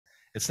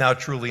It's now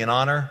truly an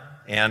honor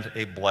and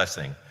a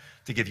blessing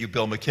to give you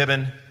Bill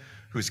McKibben,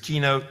 whose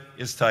keynote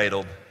is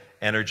titled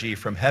Energy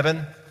from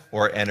Heaven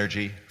or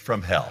Energy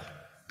from Hell.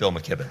 Bill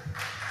McKibben.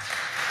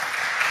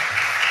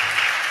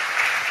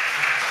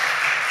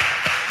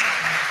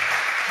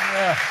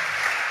 Yeah.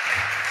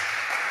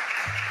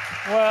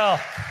 Well,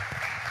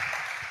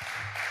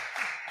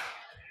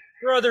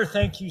 brother,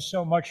 thank you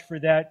so much for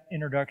that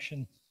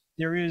introduction.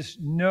 There is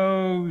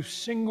no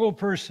single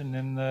person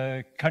in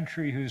the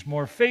country who's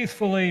more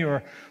faithfully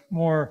or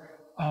more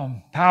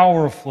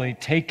powerfully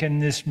taken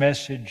this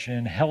message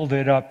and held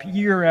it up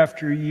year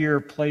after year,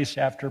 place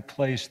after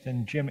place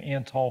than Jim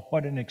Antal.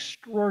 What an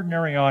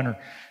extraordinary honor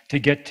to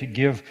get to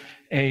give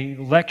a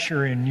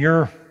lecture in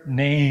your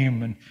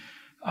name. And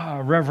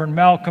Reverend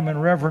Malcolm and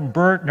Reverend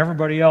Bert and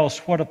everybody else,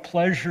 what a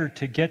pleasure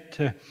to get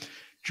to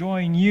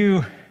join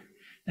you.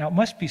 Now, it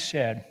must be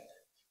said,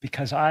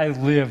 because I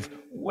lived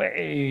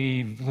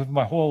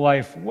my whole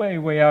life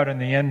way out on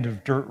the end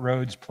of dirt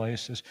roads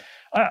places.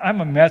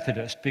 I'm a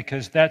Methodist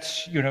because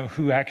that's,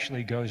 who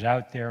actually goes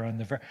out there on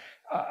the,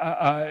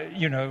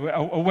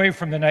 away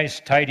from the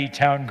nice tidy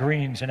town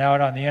greens and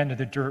out on the end of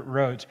the dirt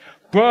roads.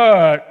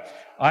 But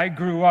I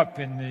grew up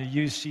in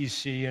the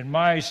UCC, and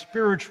my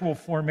spiritual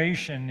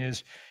formation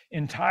is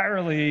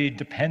entirely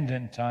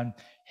dependent on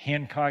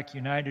Hancock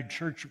United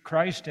Church of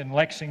Christ in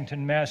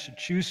Lexington,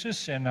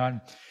 Massachusetts, and on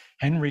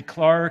Henry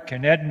Clark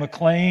and Ed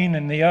McLean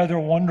and the other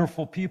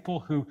wonderful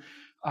people who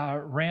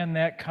ran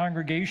that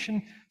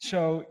congregation.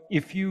 So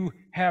if you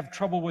have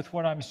trouble with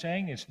what I'm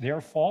saying, it's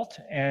their fault,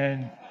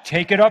 and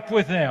take it up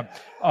with them.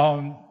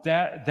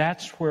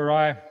 That's where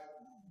I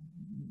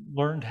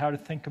learned how to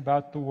think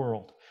about the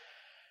world.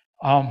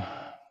 I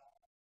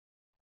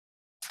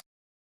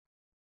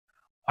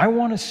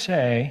want to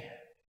say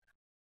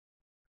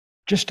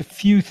just a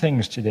few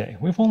things today.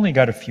 We've only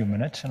got a few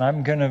minutes, and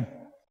I'm going to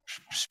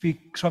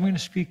speak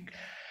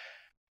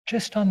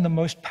just on the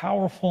most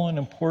powerful and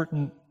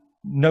important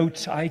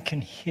notes I can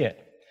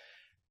hit.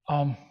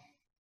 And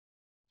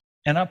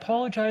I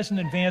apologize in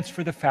advance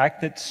for the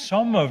fact that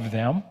some of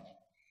them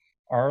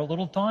are a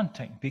little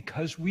daunting,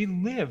 because we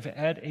live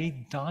at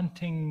a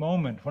daunting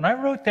moment. When I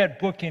wrote that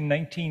book in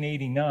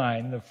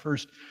 1989, the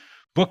first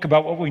book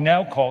about what we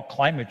now call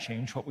climate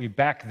change, what we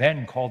back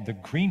then called the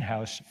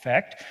greenhouse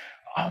effect,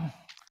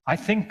 I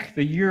think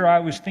the year I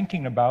was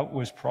thinking about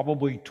was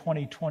probably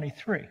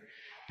 2023,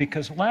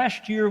 because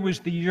last year was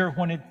the year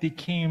when it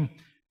became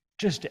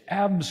just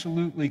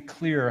absolutely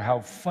clear how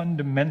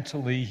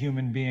fundamentally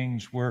human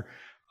beings were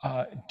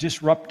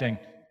disrupting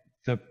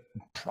the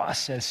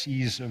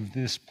processes of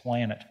this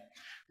planet.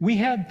 We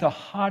had the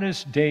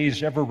hottest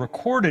days ever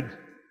recorded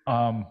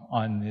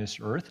on this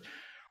earth.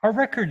 Our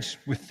records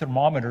with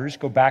thermometers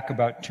go back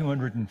about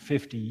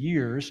 250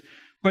 years,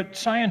 but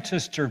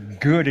scientists are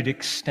good at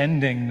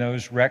extending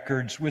those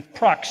records with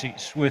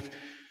proxies, with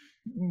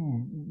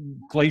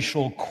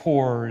glacial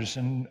cores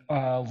and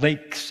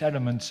lake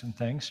sediments and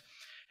things.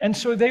 And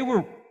so they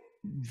were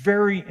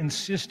very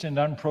insistent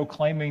on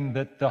proclaiming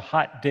that the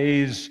hot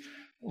days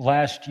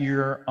last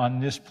year on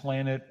this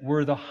planet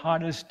were the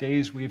hottest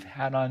days we've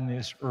had on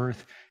this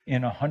earth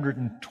in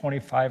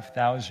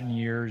 125,000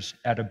 years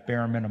at a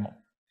bare minimum.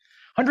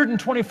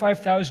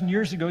 125,000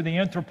 years ago, the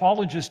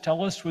anthropologists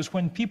tell us, was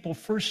when people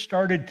first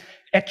started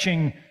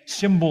etching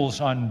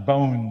symbols on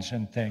bones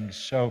and things.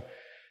 So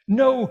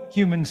no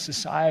human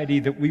society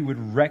that we would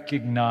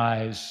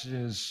recognize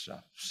as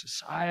a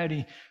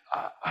society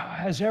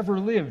has ever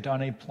lived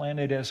on a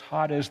planet as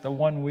hot as the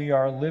one we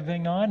are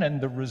living on, and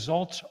the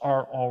results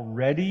are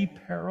already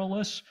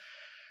perilous.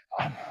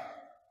 I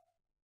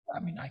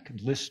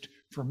could list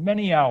for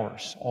many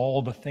hours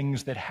all the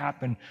things that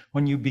happen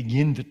when you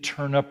begin to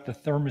turn up the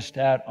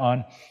thermostat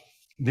on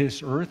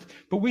this earth,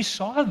 but we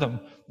saw them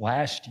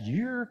last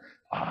year.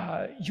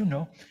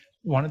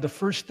 One of the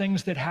first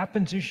things that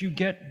happens is you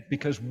get,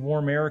 because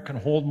warm air can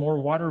hold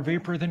more water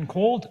vapor than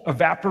cold,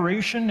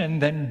 evaporation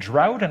and then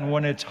drought. And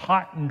when it's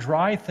hot and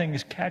dry,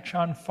 things catch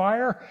on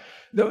fire.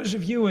 Those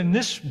of you in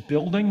this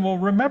building will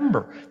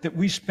remember that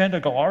we spent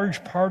a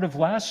large part of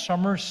last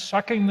summer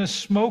sucking the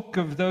smoke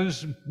of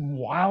those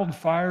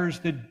wildfires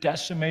that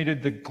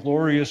decimated the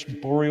glorious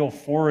boreal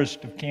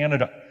forest of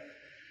Canada.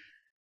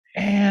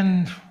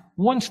 And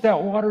once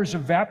that water is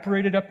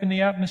evaporated up in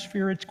the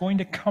atmosphere, it's going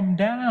to come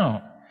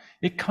down.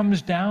 It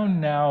comes down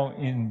now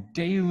in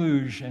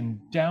deluge and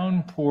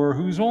downpour,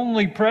 whose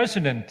only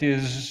precedent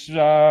is,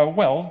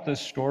 the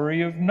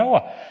story of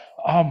Noah.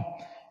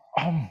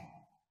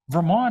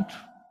 Vermont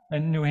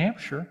and New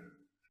Hampshire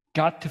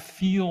got to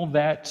feel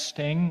that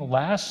sting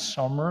last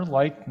summer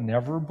like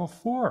never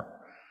before.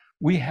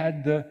 We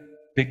had the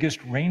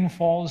biggest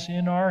rainfalls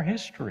in our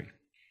history.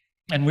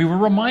 And we were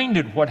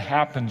reminded what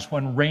happens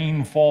when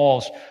rain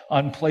falls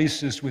on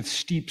places with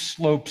steep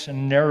slopes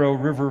and narrow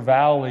river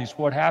valleys.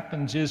 What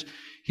happens is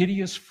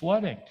hideous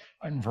flooding.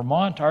 In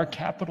Vermont, our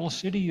capital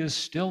city is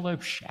still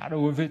a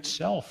shadow of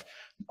itself.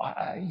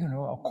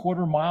 A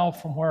quarter mile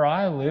from where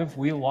I live,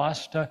 we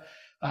lost a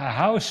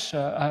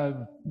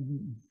a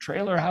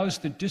trailer house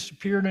that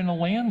disappeared in a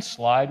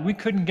landslide. We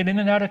couldn't get in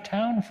and out of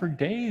town for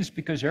days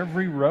because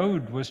every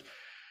road was.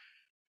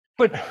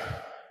 But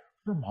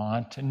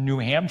Vermont and New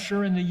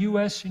Hampshire and the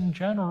US in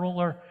general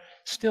are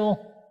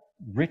still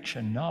rich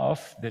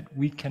enough that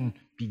we can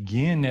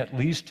begin at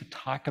least to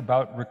talk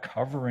about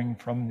recovering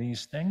from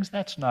these things.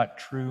 That's not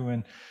true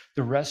in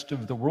the rest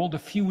of the world. A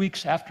few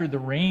weeks after the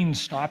rain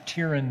stopped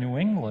here in New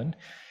England,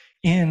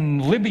 in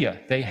Libya,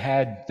 they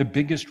had the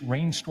biggest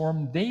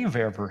rainstorm they've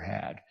ever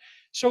had.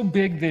 So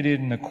big that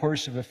in the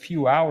course of a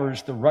few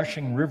hours, the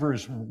rushing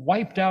rivers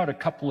wiped out a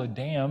couple of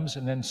dams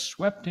and then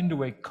swept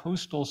into a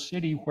coastal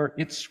city where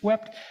it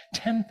swept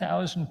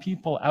 10,000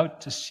 people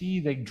out to sea.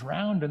 They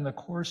drowned in the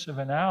course of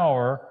an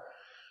hour.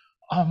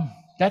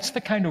 That's the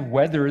kind of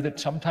weather that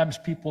sometimes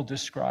people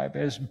describe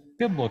as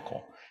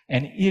biblical.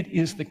 And it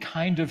is the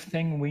kind of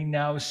thing we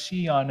now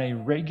see on a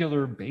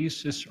regular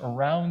basis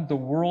around the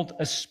world,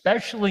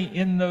 especially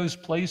in those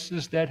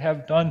places that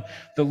have done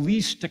the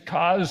least to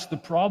cause the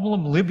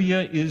problem.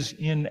 Libya is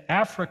in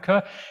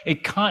Africa, a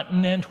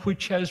continent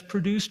which has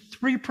produced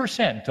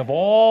 3% of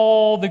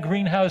all the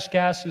greenhouse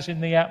gases in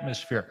the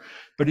atmosphere,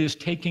 but is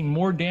taking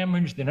more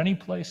damage than any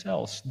place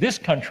else. This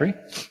country,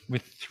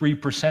 with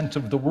 3%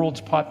 of the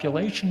world's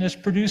population, has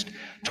produced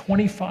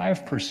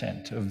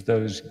 25% of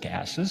those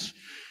gases.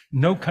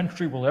 No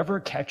country will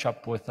ever catch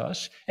up with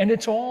us, and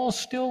it's all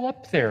still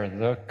up there.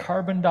 The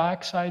carbon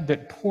dioxide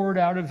that poured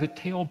out of the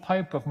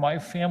tailpipe of my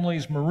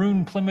family's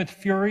maroon Plymouth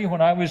Fury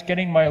when I was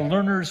getting my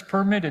learner's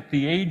permit at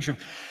the age of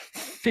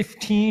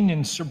 15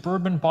 in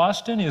suburban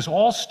Boston is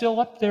all still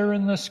up there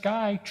in the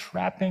sky,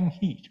 trapping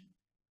heat.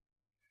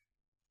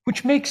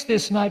 Which makes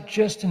this not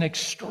just an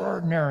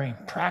extraordinary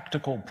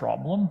practical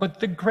problem, but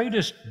the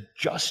greatest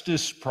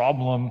justice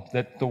problem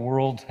that the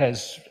world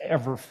has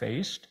ever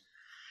faced,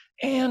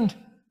 and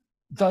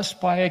thus,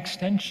 by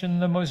extension,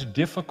 the most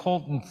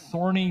difficult and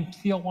thorny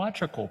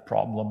theological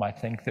problem, I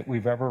think, that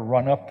we've ever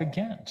run up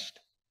against.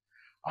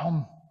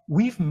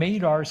 We've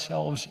made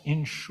ourselves,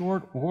 in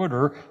short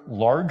order,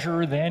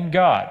 larger than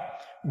God.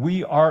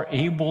 We are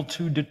able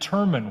to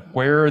determine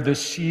where the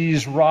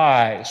seas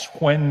rise,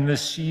 when the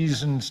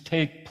seasons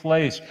take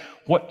place,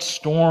 what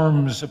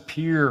storms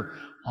appear,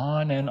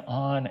 on and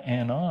on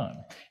and on.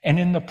 And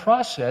in the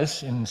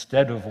process,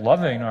 instead of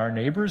loving our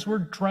neighbors, we're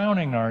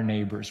drowning our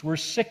neighbors, we're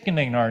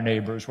sickening our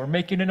neighbors, we're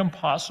making it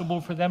impossible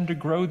for them to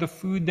grow the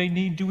food they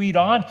need to eat,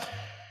 on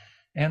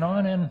and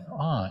on and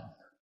on.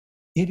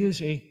 It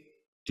is a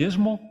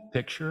dismal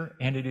picture,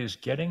 and it is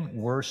getting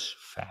worse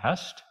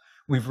fast.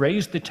 We've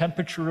raised the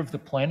temperature of the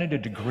planet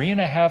 1.5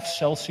 degrees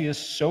Celsius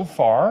so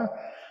far.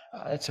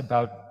 That's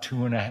about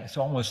 2.5, it's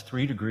almost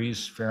 3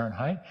 degrees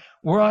Fahrenheit.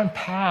 We're on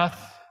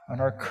path on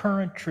our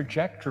current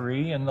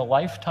trajectory in the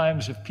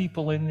lifetimes of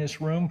people in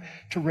this room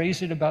to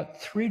raise it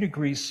about 3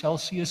 degrees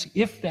Celsius.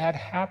 If that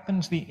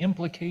happens, the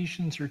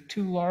implications are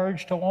too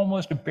large to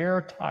almost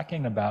bear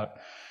talking about.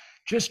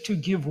 Just to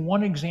give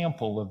one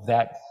example of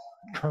that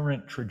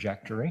current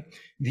trajectory,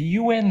 the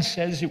UN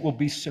says it will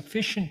be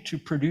sufficient to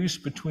produce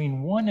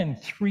between 1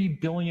 and 3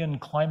 billion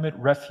climate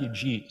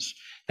refugees.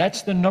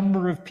 That's the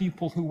number of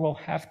people who will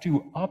have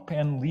to up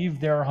and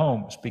leave their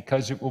homes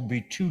because it will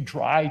be too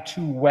dry,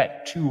 too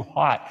wet, too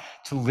hot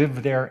to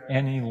live there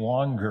any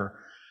longer.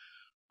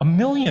 1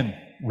 million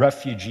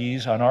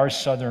refugees on our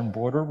southern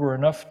border were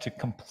enough to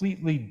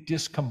completely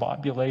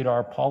discombobulate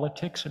our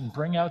politics and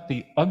bring out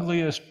the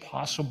ugliest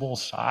possible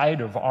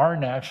side of our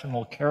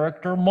national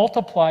character.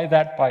 Multiply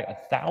that by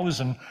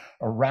 1,000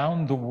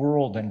 around the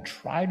world and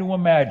try to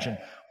imagine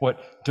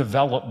what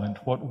development,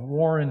 what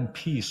war and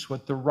peace,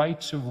 what the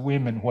rights of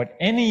women, what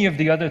any of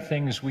the other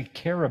things we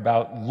care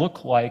about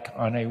look like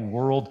on a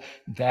world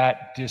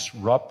that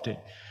disrupted.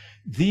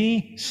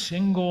 The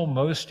single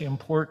most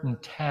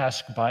important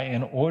task by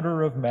an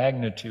order of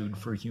magnitude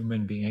for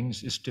human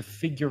beings is to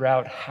figure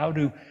out how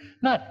to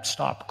not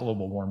stop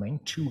global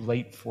warming, too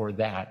late for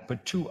that,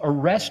 but to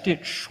arrest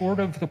it short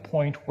of the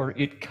point where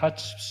it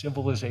cuts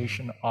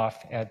civilization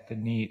off at the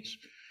knees.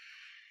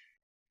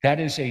 That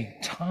is a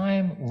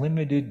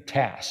time-limited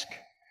task.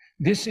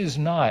 This is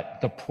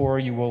not the poor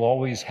you will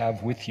always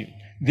have with you.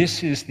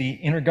 This is the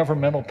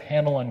Intergovernmental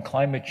Panel on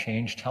Climate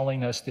Change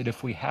telling us that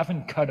if we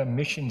haven't cut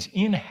emissions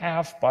in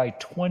half by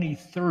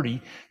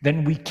 2030,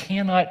 then we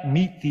cannot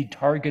meet the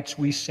targets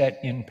we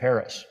set in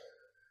Paris.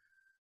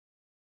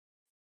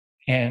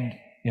 And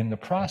in the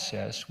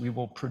process, we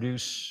will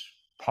produce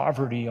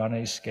poverty on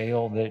a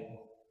scale that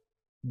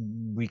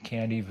we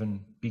can't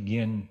even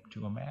begin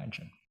to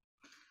imagine.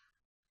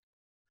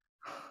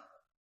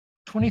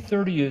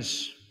 2030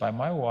 is, by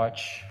my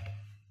watch,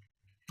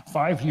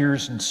 5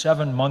 years and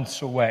 7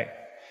 months away.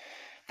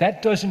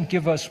 That doesn't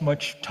give us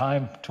much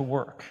time to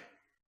work.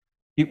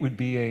 It would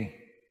be a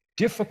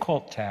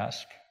difficult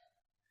task,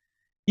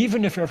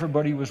 even if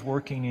everybody was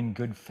working in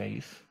good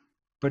faith.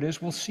 But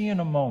as we'll see in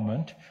a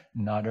moment,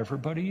 not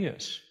everybody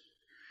is.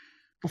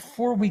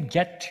 Before we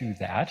get to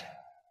that,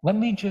 let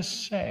me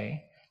just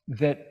say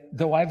that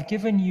though I've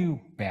given you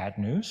bad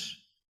news,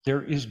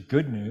 there is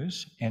good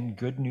news, and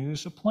good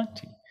news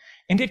aplenty.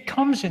 And it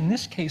comes, in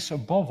this case,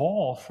 above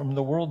all, from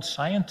the world's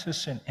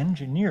scientists and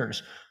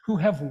engineers who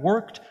have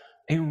worked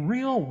a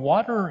real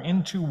water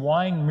into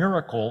wine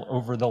miracle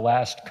over the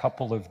last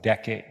couple of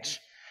decades.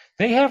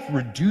 They have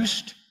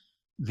reduced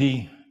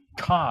the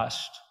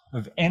cost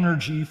of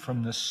energy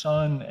from the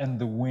sun and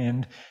the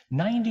wind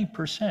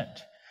 90%,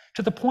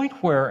 to the point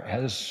where,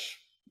 as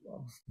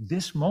of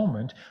this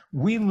moment,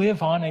 we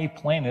live on a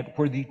planet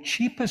where the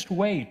cheapest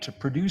way to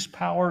produce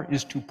power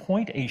is to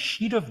point a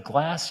sheet of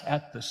glass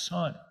at the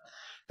sun.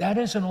 That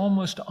is an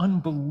almost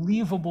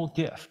unbelievable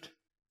gift.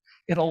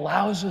 It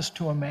allows us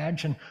to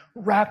imagine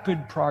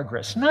rapid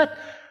progress, not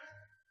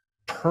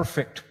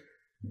perfect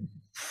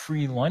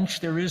free lunch.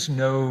 There is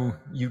no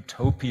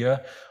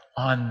utopia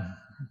on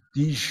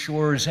these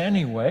shores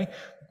anyway.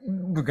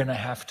 We're going to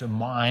have to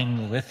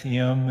mine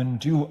lithium and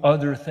do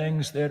other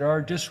things that are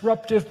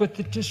disruptive, but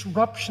the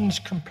disruptions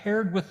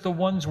compared with the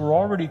ones we're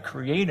already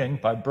creating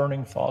by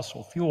burning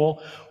fossil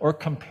fuel, or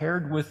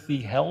compared with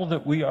the hell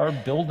that we are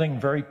building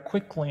very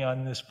quickly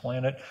on this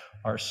planet,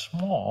 are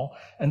small,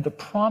 and the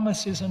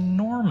promise is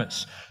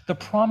enormous. The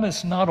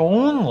promise not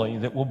only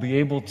that we'll be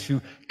able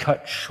to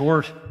cut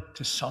short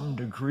to some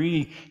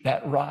degree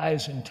that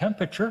rise in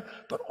temperature,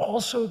 but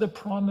also the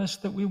promise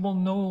that we will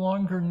no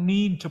longer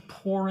need to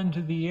pour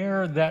into the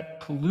air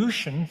that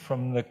pollution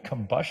from the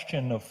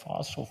combustion of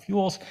fossil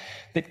fuels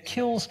that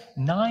kills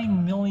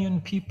 9 million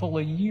people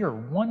a year.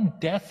 1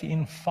 death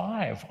in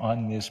 5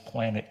 on this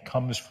planet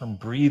comes from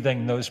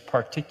breathing those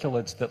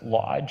particulates that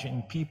lodge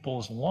in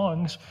people's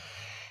lungs.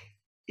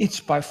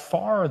 It's by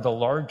far the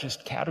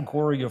largest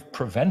category of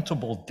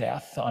preventable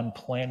death on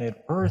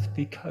planet Earth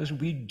because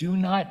we do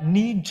not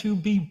need to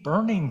be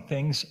burning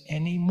things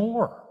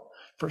anymore.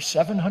 For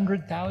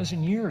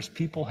 700,000 years,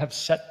 people have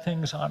set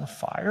things on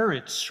fire.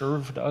 It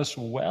served us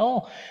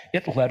well.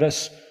 It let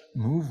us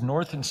move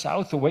north and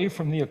south away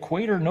from the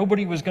equator.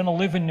 Nobody was going to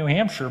live in New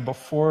Hampshire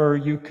before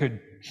you could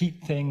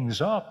heat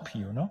things up,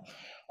 you know.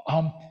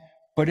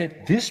 But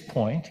at this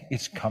point,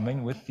 it's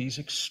coming with these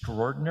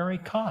extraordinary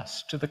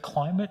costs to the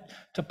climate,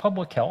 to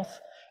public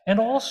health, and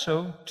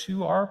also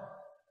to our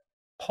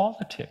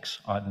politics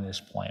on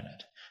this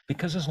planet.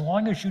 Because as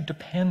long as you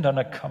depend on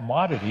a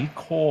commodity,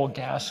 coal,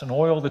 gas, and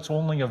oil, that's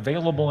only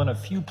available in a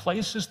few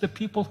places, the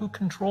people who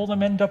control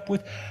them end up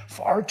with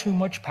far too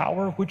much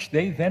power, which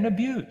they then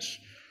abuse.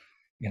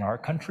 In our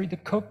country, the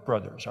Koch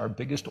brothers, our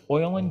biggest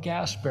oil and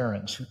gas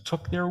barons, who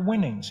took their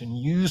winnings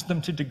and used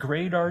them to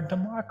degrade our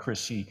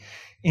democracy.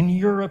 In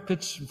Europe,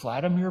 it's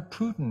Vladimir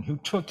Putin, who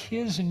took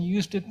his and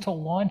used it to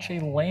launch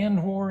a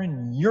land war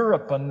in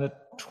Europe in the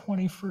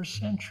 21st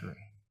century.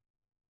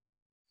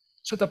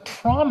 So the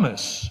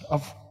promise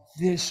of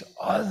this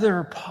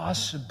other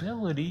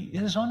possibility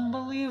is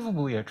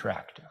unbelievably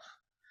attractive.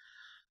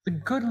 The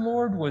good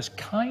Lord was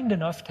kind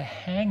enough to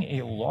hang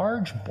a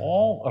large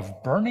ball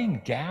of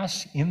burning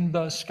gas in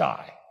the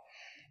sky,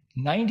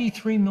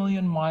 93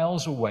 million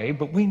miles away,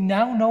 but we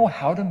now know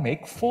how to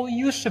make full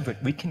use of it.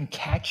 We can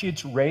catch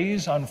its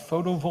rays on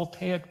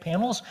photovoltaic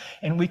panels,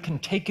 and we can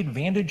take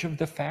advantage of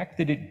the fact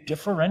that it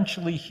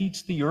differentially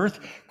heats the earth,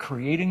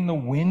 creating the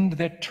wind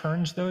that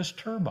turns those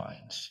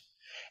turbines.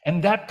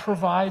 And that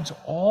provides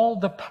all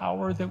the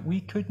power that we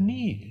could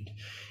need.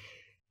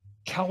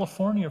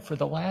 California, for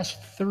the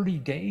last 30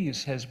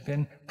 days, has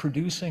been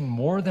producing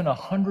more than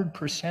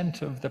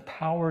 100% of the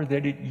power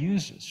that it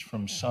uses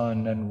from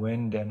sun and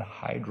wind and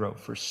hydro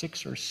for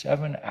 6 or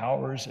 7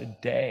 hours a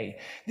day.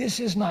 This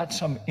is not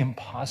some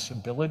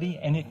impossibility,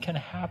 and it can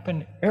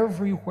happen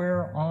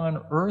everywhere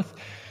on Earth.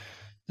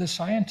 The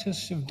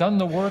scientists have done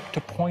the work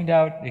to point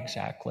out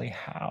exactly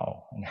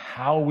how, and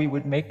how we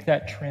would make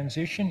that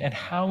transition, and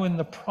how in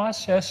the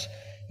process,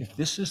 if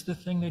this is the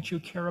thing that you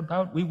care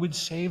about, we would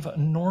save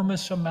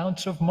enormous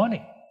amounts of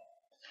money.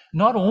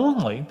 Not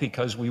only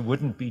because we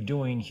wouldn't be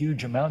doing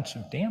huge amounts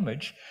of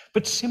damage,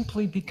 but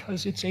simply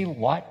because it's a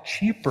lot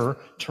cheaper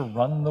to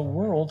run the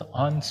world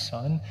on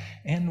sun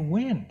and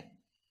wind.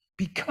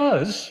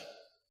 Because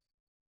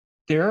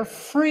they're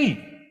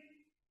free.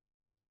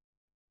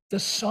 The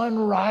sun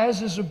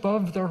rises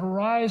above the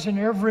horizon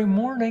every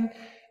morning,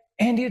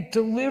 and it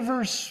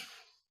delivers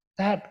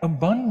that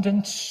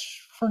abundance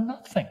for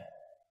nothing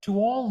to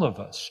all of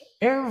us,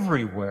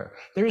 everywhere.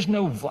 There's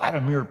no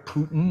Vladimir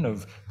Putin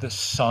of the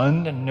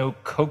sun and no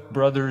Koch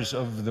brothers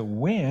of the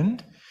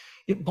wind.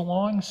 It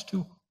belongs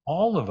to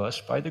all of us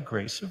by the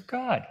grace of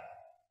God,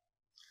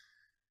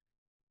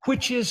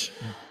 which is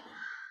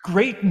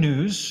great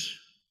news,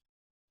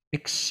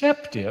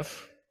 except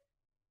if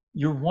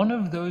you're one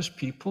of those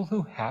people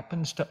who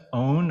happens to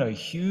own a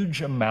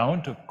huge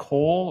amount of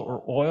coal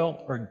or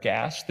oil or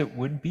gas that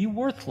would be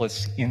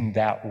worthless in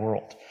that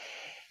world.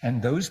 And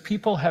those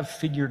people have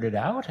figured it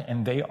out,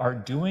 and they are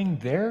doing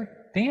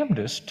their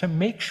damnedest to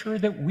make sure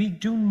that we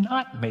do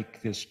not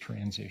make this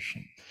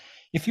transition.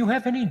 If you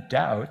have any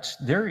doubts,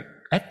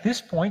 they're at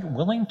this point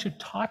willing to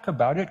talk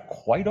about it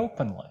quite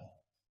openly.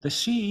 The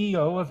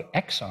CEO of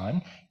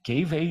Exxon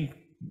gave an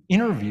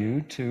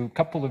interview to a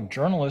couple of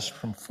journalists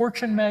from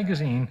Fortune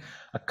magazine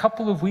a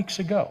couple of weeks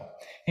ago,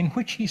 in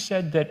which he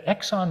said that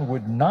Exxon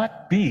would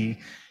not be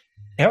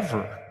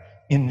ever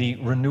in the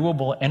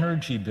renewable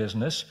energy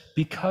business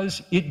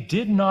because it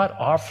did not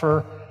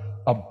offer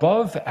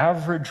above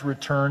average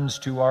returns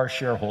to our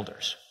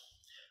shareholders.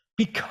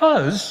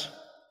 Because,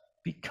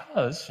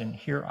 and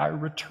here I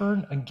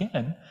return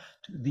again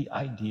to the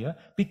idea,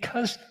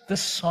 because the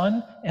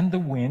sun and the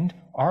wind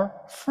are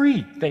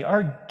free. They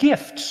are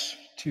gifts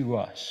to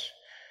us.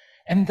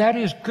 And that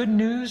is good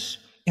news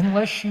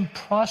unless you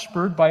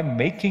prospered by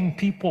making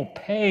people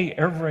pay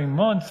every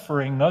month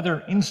for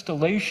another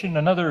installation,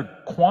 another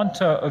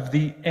quanta of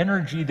the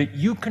energy that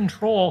you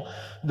control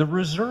the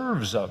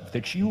reserves of,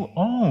 that you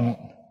own.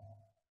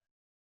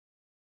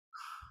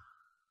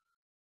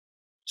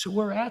 So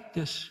we're at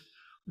this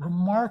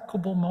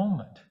remarkable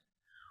moment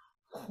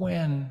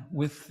when,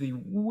 with the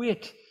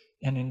wit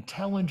and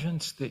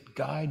intelligence that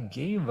God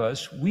gave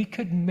us, we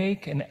could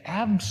make an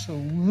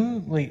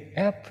absolutely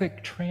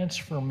epic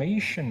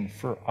transformation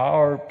for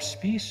our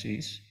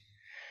species,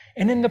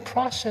 and in the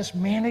process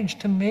manage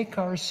to make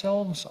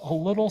ourselves a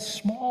little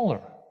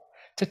smaller,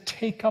 to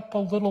take up a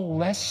little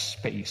less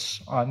space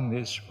on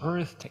this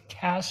earth, to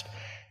cast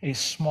a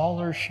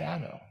smaller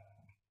shadow.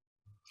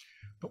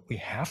 But we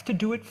have to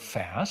do it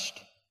fast.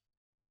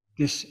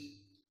 This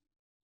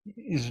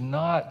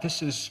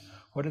is,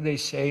 what do they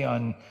say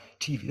on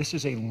TV? This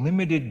is a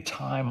limited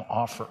time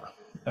offer,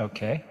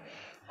 okay?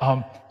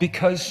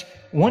 Because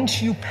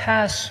once you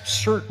pass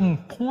certain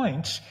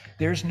points,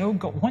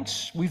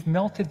 once we've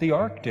melted the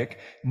Arctic,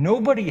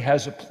 nobody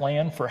has a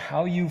plan for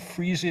how you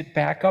freeze it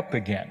back up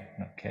again,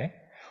 okay?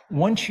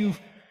 Once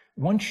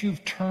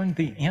you've turned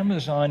the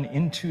Amazon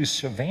into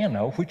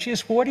savanna, which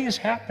is what is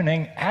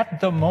happening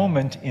at the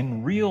moment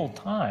in real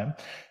time,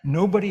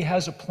 nobody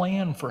has a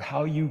plan for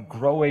how you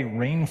grow a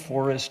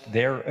rainforest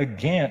there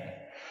again.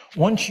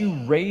 Once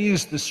you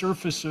raise the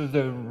surface of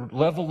the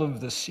level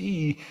of the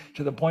sea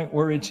to the point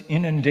where it's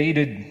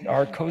inundated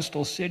our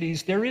coastal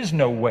cities, there is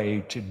no way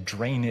to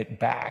drain it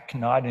back,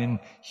 not in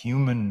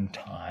human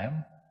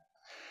time.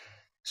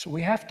 So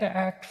we have to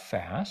act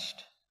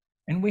fast.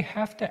 And we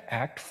have to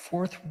act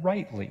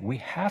forthrightly. We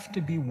have to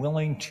be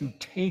willing to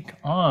take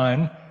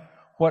on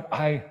what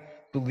I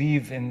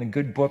believe in the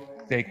good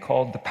book they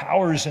called the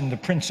powers and the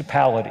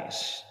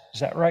principalities. Is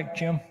that right,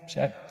 Jim? Is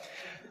that?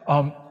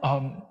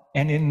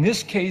 And in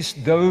this case,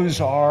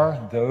 those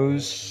are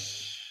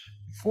those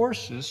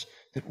forces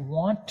that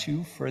want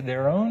to, for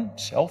their own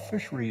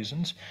selfish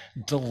reasons,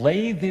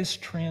 delay this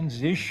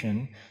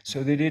transition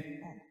so that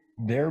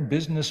their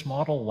business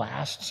model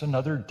lasts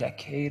another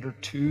decade or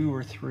 2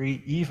 or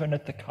 3, even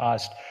at the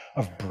cost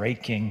of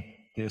breaking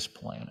this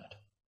planet.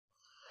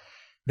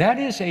 That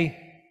is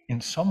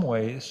in some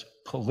ways,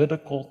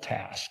 political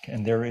task,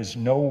 and there is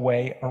no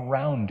way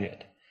around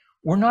it.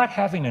 We're not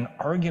having an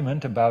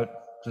argument about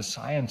the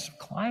science of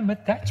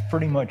climate. That's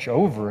pretty much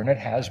over, and it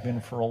has been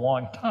for a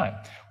long time.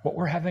 What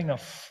we're having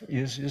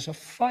is a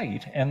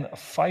fight, and a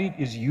fight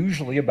is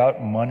usually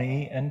about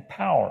money and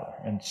power,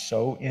 and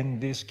so in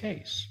this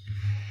case.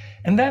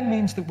 And that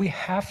means that we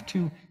have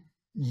to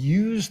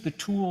use the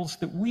tools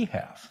that we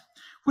have,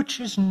 which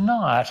is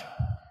not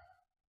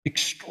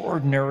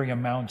extraordinary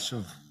amounts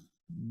of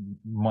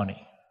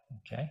money,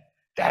 okay?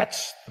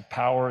 That's the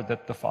power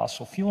that the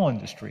fossil fuel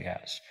industry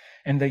has.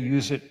 And they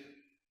use it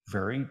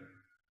very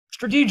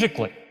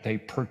strategically. They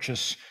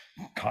purchase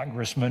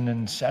congressmen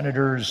and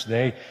senators.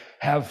 They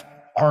have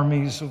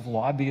armies of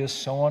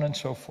lobbyists, so on and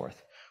so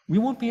forth. We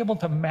won't be able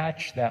to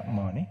match that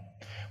money,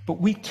 but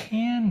we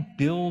can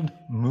build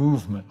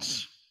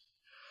movements.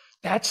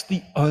 That's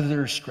the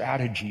other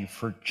strategy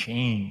for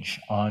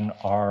change on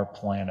our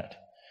planet.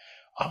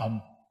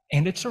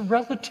 And it's a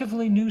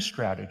relatively new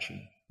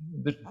strategy.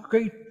 The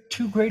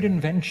two great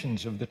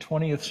inventions of the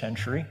 20th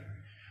century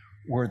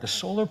were the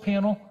solar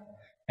panel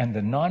and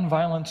the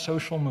nonviolent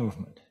social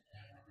movement.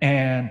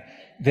 And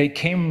the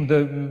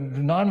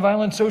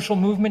nonviolent social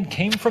movement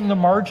came from the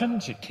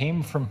margins. It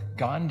came from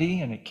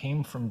Gandhi, and it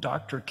came from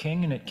Dr.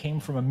 King, and it came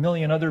from a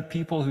million other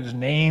people whose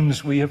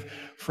names we have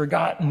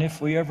forgotten if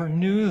we ever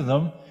knew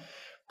them.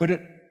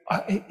 But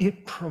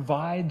it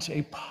provides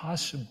a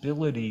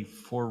possibility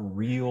for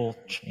real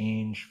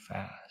change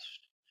fast.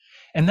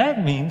 And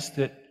that means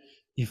that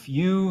if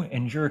you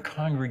and your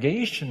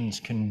congregations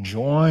can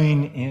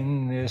join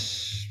in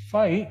this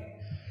fight,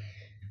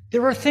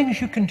 there are things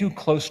you can do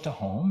close to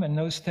home, and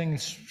those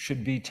things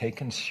should be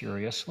taken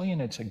seriously, and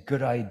it's a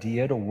good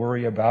idea to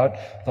worry about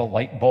the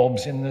light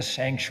bulbs in the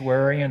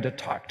sanctuary and to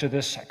talk to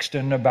the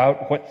sexton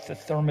about what the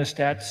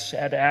thermostat's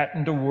set at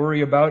and to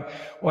worry about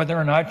whether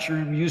or not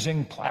you're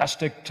using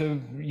plastic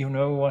to,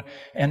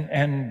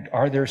 and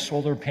are there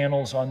solar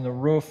panels on the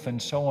roof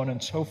and so on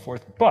and so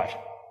forth.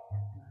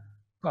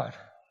 But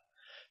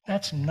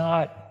that's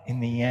not, in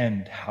the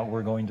end, how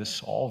we're going to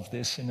solve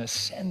this. In a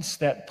sense,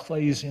 that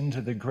plays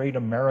into the great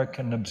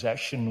American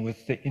obsession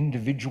with the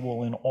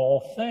individual in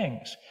all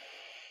things.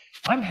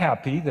 I'm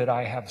happy that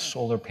I have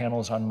solar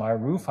panels on my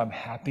roof. I'm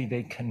happy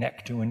they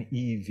connect to an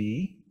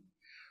EV.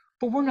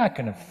 But we're not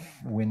going to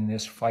win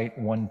this fight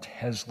one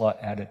Tesla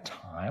at a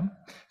time.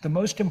 The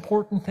most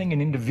important thing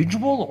an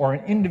individual or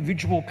an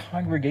individual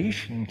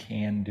congregation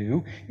can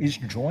do is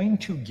join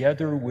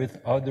together with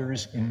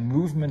others in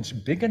movements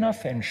big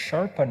enough and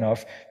sharp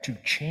enough to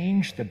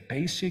change the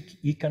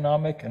basic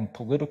economic and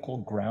political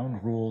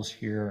ground rules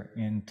here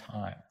in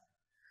time.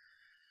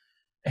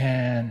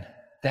 And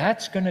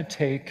that's going to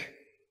take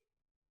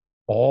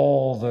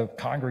all the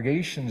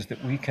congregations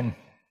that we can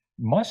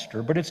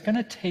muster, but it's going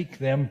to take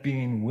them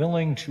being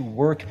willing to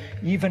work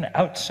even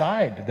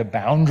outside the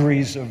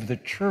boundaries of the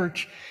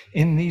church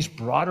in these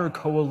broader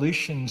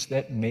coalitions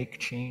that make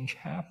change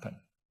happen.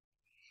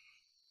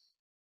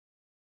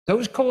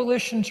 Those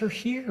coalitions are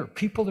here.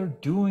 People are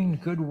doing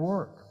good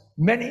work.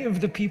 Many of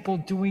the people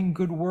doing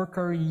good work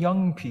are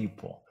young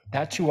people.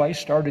 That's who I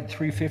started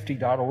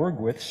 350.org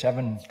with,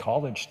 7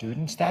 college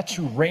students. That's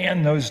who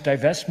ran those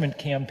divestment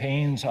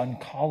campaigns on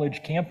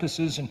college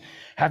campuses, and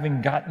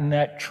having gotten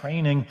that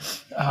training,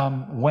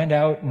 went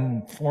out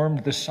and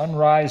formed the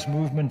Sunrise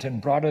Movement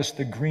and brought us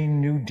the Green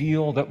New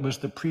Deal that was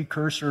the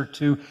precursor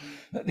to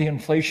the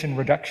Inflation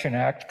Reduction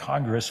Act,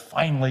 Congress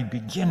finally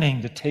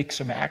beginning to take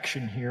some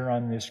action here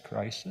on this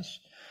crisis.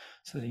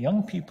 So the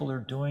young people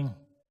are doing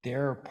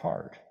their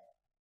part.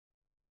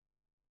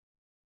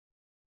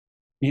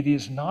 It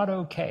is not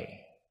okay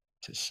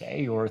to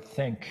say or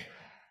think,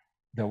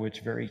 though it's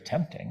very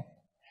tempting,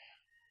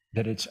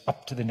 that it's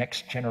up to the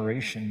next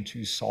generation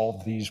to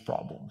solve these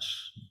problems,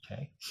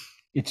 okay?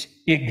 It's an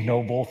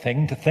ignoble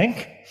thing to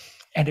think,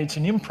 and it's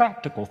an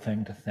impractical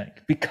thing to think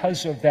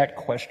because of that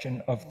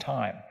question of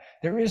time.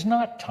 There is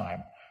not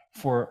time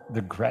for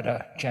the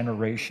Greta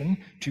generation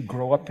to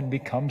grow up and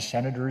become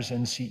senators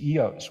and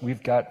CEOs.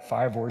 We've got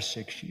 5 or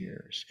 6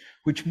 years,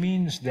 which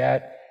means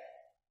that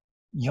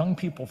young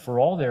people, for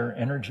all their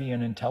energy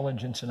and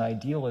intelligence and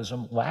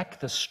idealism, lack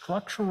the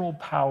structural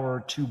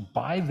power to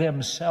by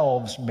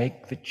themselves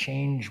make the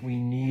change we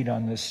need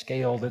on the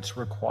scale that's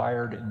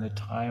required in the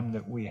time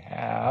that we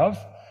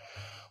have.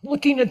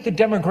 Looking at the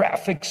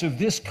demographics of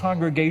this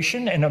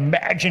congregation and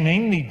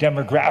imagining the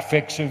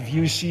demographics of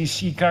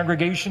UCC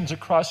congregations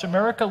across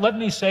America, let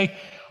me say,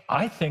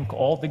 I think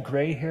all the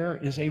gray hair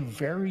is a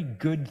very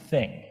good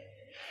thing.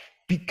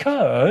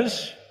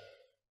 Because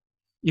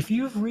if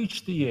you've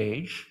reached the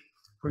age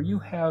where you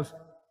have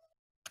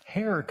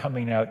hair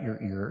coming out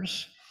your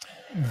ears,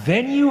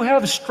 then you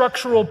have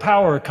structural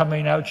power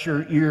coming out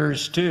your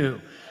ears too.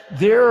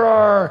 There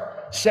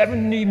are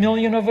 70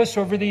 million of us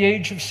over the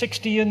age of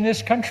 60 in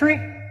this country,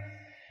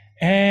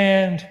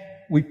 and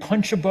we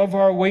punch above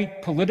our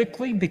weight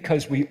politically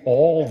because we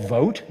all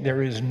vote.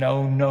 There is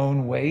no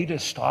known way to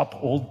stop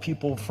old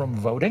people from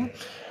voting.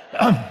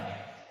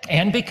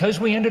 And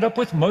because we ended up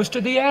with most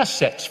of the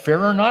assets.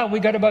 Fair or not, we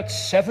got about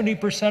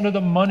 70% of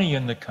the money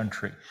in the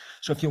country.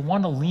 So if you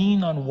want to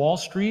lean on Wall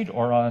Street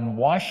or on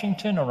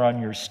Washington or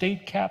on your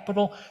state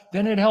capital,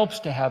 then it helps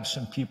to have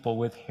some people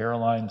with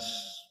hairlines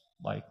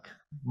like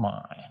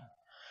mine.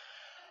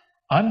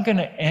 I'm going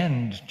to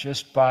end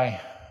just by,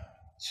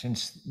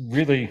 since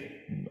really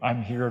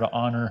I'm here to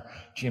honor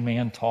Jim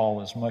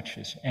Antal as much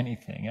as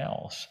anything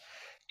else,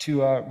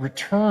 to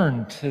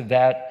return to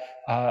that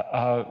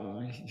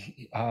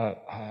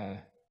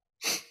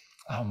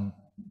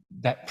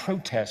that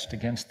protest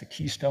against the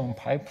Keystone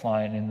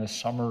Pipeline in the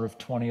summer of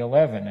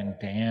 2011, and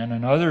Dan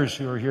and others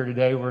who are here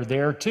today were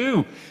there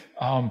too.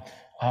 When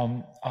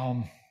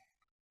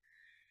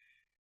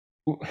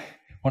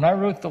I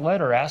wrote the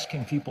letter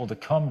asking people to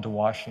come to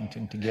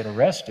Washington to get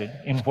arrested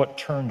in what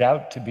turned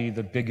out to be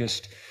the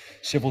biggest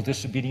civil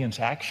disobedience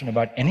action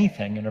about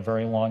anything in a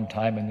very long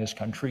time in this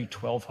country,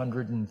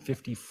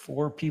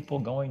 1,254 people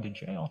going to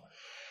jail,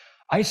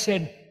 I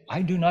said,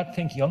 I do not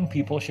think young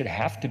people should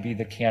have to be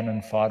the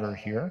cannon fodder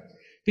here,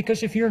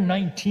 because if you're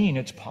 19,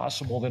 it's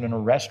possible that an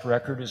arrest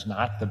record is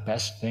not the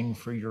best thing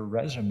for your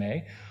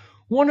resume.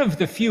 One of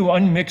the few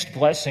unmixed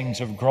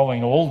blessings of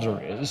growing older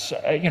is,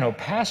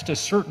 past a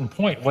certain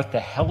point, what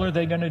the hell are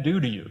they going to do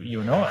to you,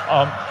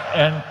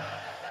 And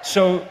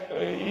so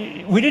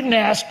we didn't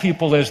ask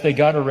people as they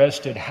got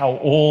arrested, how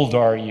old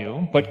are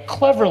you? But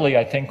cleverly,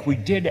 I think, we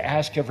did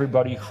ask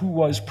everybody who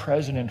was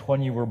president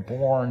when you were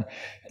born.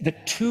 The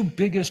 2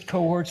 biggest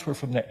cohorts were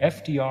from the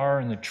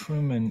FDR and the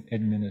Truman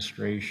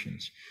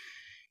administrations.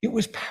 It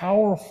was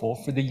powerful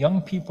for the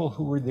young people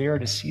who were there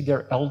to see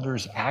their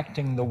elders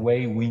acting the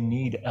way we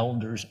need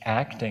elders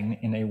acting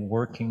in a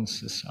working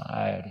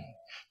society.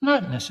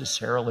 Not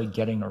necessarily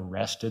getting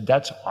arrested.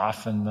 That's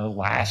often the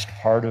last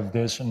part of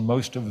this, and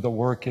most of the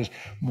work is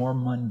more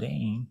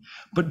mundane.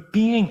 But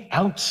being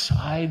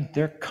outside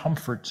their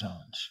comfort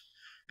zones,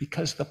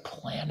 because the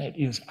planet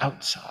is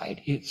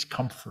outside its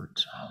comfort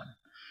zone.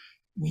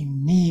 We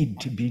need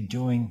to be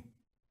doing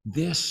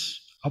this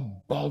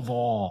above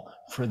all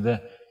for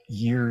the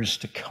years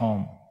to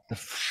come, the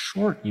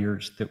short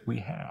years that we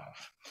have.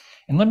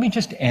 And let me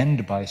just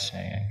end by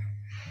saying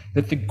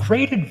that the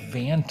great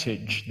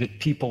advantage that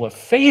people of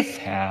faith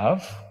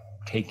have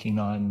taking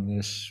on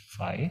this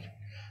fight,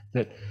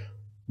 that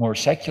more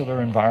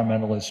secular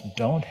environmentalists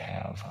don't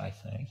have, I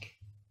think,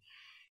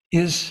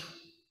 is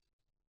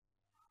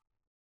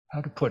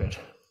how to put it,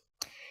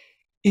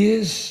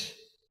 is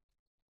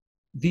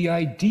the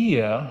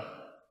idea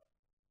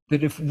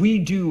that if we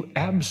do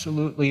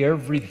absolutely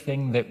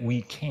everything that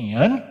we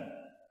can,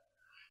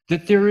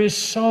 that there is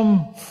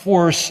some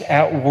force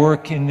at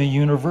work in the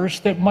universe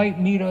that might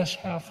meet us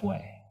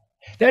halfway.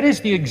 That is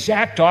the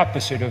exact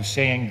opposite of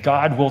saying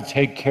God will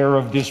take care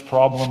of this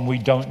problem, we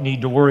don't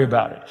need to worry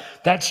about it.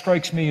 That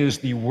strikes me as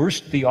the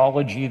worst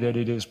theology that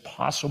it is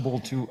possible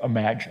to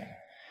imagine.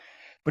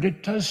 But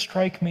it does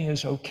strike me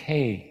as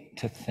okay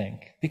to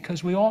think,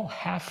 because we all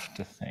have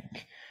to think.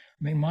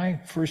 I mean, my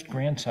first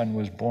grandson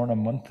was born a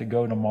month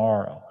ago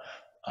tomorrow.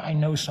 I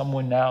know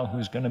someone now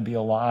who's going to be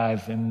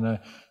alive in the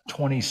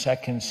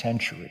 22nd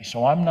century,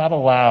 so I'm not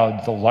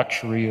allowed the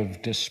luxury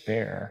of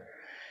despair.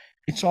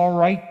 It's all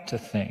right to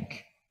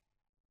think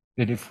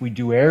that if we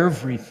do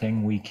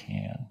everything we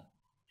can,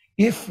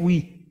 if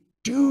we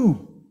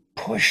do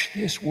push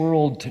this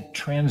world to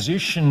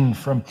transition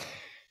from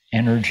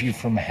energy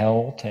from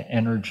hell to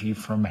energy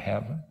from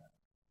heaven,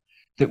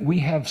 that we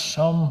have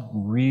some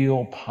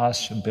real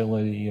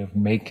possibility of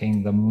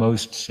making the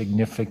most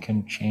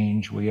significant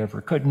change we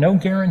ever could. No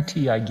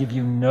guarantee, I give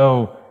you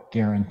no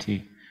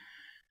guarantee.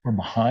 We're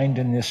behind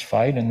in this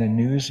fight and the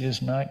news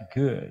is not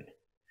good.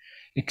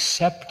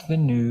 Accept the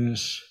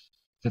news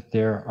that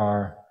there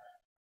are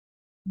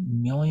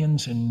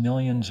millions and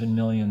millions and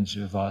millions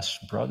of us,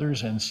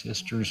 brothers and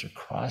sisters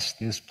across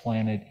this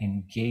planet,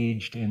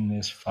 engaged in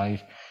this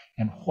fight.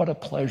 And what a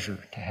pleasure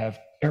to have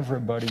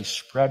everybody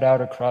spread out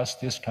across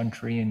this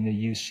country in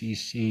the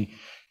UCC,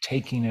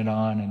 taking it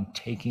on and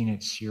taking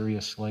it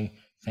seriously.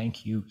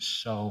 Thank you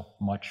so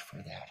much for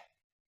that.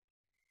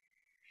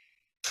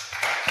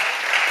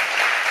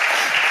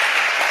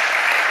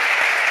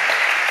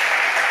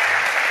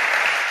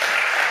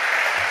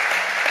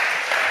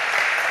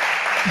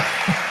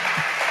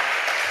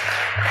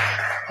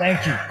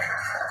 Thank you.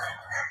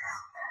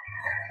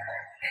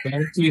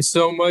 Thank you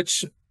so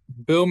much,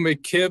 Bill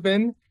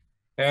McKibben.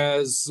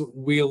 As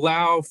we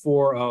allow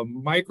for a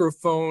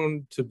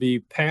microphone to be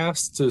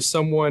passed to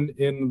someone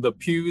in the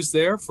pews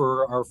there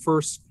for our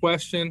first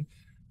question,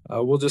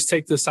 we'll just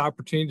take this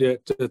opportunity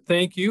to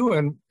thank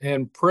you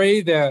and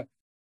pray that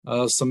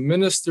some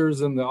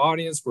ministers in the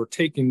audience were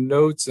taking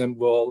notes and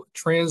will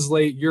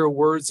translate your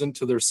words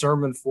into their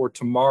sermon for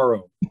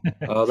tomorrow.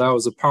 That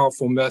was a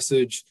powerful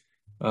message.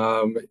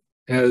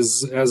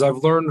 As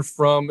I've learned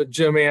from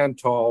Jim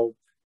Antal,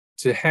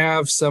 to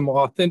have some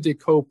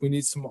authentic hope, we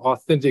need some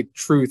authentic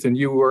truth, and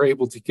you were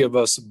able to give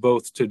us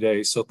both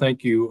today. So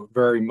thank you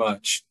very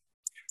much.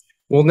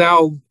 We'll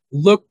now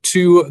look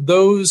to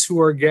those who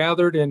are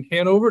gathered in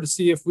Hanover to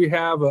see if we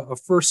have a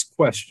first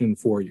question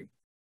for you.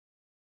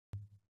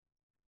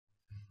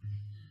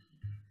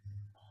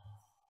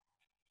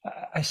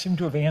 I seem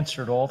to have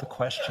answered all the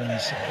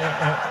questions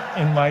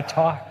in my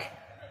talk.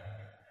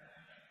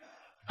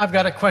 I've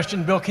got a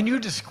question, Bill. Can you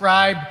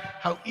describe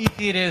how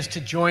easy it is to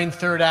join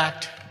Third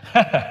Act?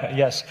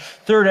 Yes,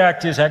 Third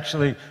Act is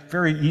actually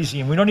very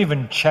easy, and we don't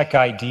even check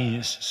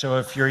IDs. So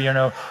if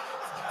you're,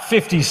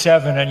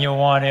 57 and you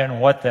want in,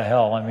 what the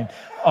hell? I mean,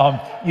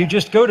 you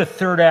just go to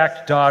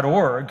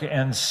thirdact.org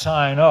and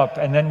sign up,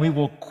 and then we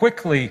will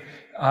quickly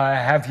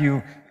have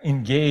you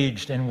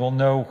engaged, and we'll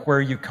know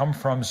where you come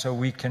from, so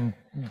we can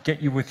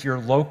get you with your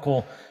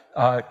local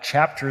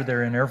chapter.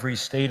 They're in every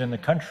state in the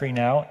country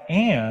now,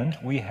 and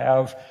we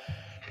have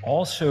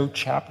also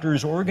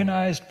chapters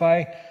organized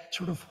by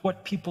sort of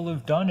what people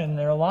have done in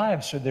their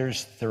lives. So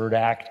there's Third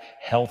Act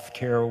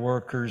healthcare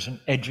workers and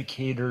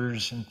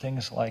educators and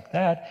things like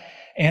that.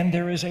 And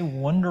there is a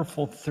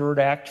wonderful Third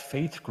Act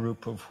faith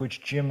group of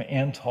which Jim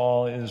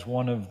Antal is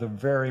one of the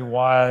very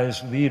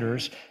wise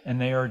leaders, and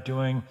they are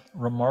doing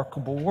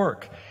remarkable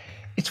work.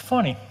 It's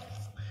funny,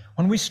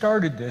 when we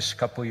started this a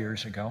couple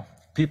years ago,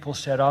 people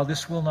said, oh,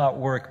 this will not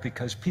work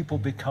because people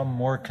become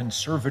more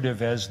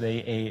conservative as they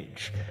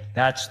age.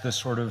 That's the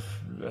sort of,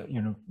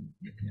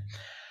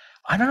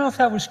 I don't know if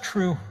that was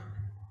true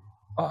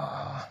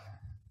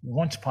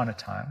once upon a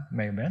time,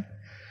 may have been,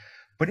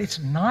 but it's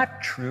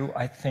not true,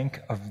 I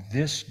think, of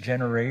this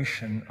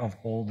generation of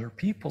older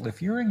people.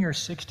 If you're in your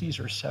 60s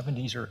or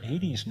 70s or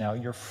 80s now,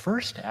 your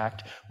first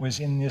act was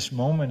in this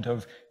moment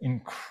of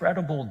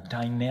incredible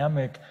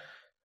dynamic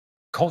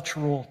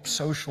cultural,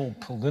 social,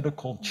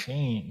 political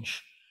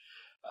change,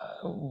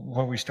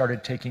 where we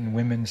started taking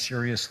women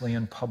seriously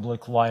in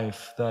public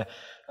life, the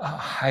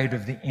height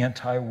of the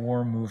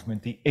anti-war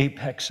movement, the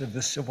apex of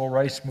the civil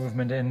rights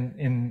movement,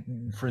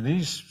 and for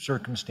these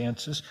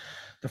circumstances,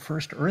 the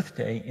first Earth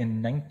Day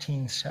in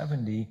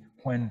 1970,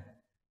 when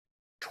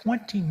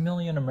 20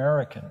 million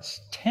Americans,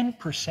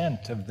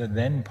 10% of the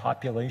then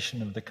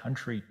population of the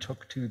country,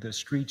 took to the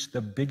streets,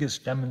 the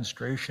biggest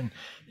demonstration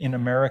in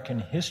American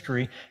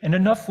history, and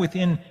enough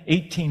within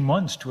 18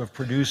 months to have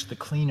produced the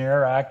Clean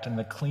Air Act and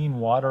the Clean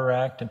Water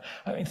Act. And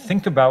I mean,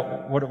 think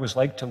about what it was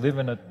like to live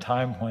in a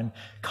time when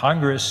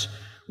Congress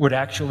would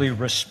actually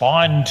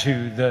respond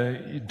to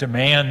the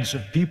demands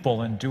of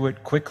people and do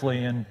it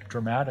quickly and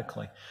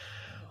dramatically.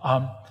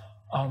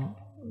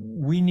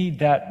 We need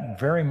that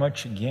very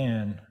much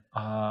again.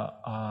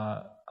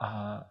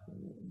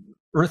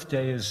 Earth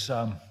Day is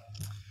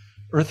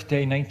Earth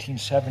Day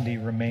 1970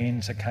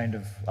 remains a kind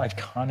of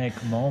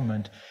iconic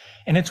moment.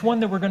 And it's one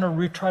that we're going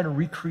to try to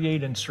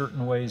recreate in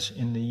certain ways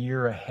in the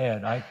year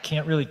ahead. I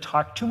can't really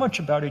talk too much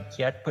about it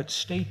yet, but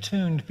stay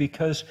tuned,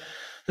 because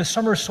the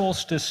summer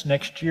solstice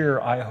next year,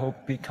 I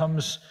hope,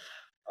 becomes,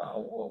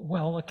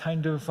 well, a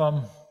kind of,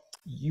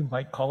 you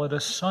might call it a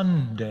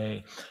sun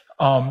day,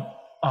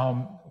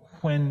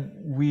 when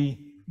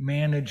we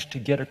manage to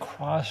get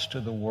across to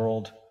the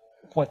world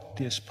what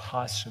this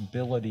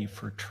possibility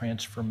for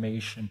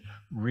transformation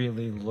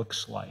really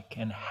looks like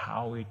and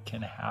how it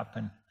can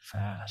happen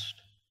fast.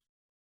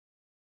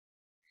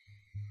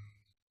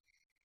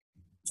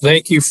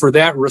 Thank you for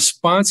that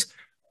response.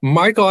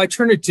 Michael, I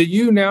turn it to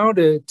you now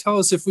to tell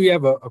us if we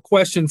have a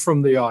question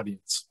from the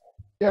audience.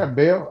 Yeah,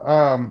 Bill,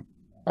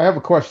 I have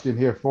a question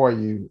here for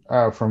you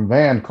from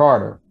Van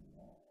Carter.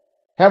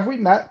 Have we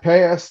not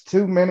passed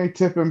too many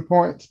tipping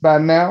points by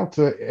now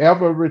to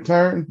ever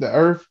return the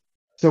Earth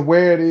to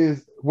where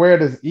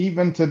it is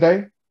even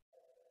today?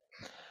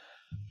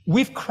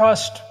 We've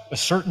crossed a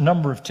certain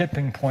number of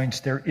tipping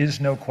points, there is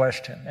no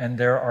question, and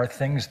there are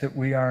things that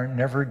we are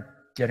never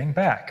getting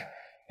back.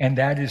 And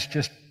that is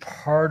just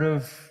part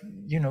of,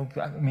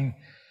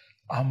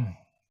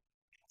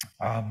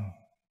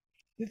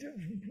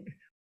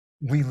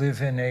 we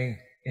live in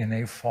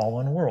a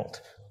fallen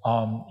world,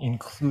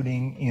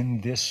 including in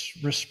this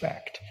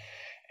respect.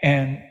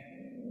 And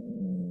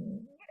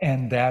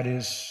that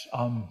is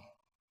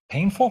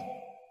painful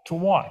to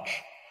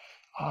watch.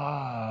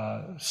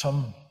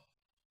 Some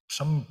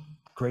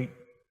great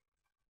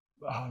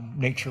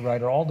nature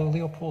writer, Aldo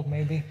Leopold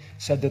maybe,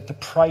 said that the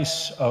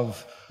price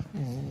of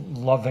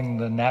loving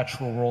the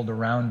natural world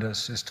around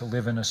us is to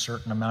live in a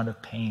certain amount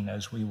of pain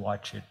as we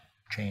watch it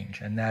change.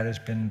 And that has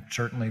been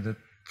certainly the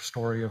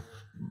story of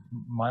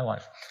my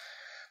life.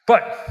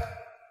 But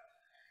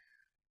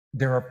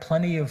there are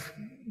plenty of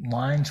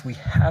lines we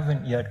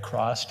haven't yet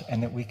crossed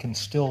and that we can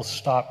still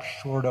stop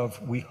short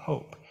of, we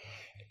hope.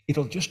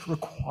 It'll just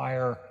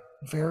require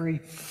very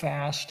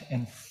fast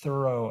and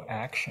thorough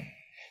action.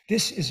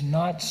 This is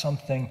not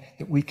something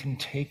that we can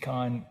take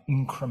on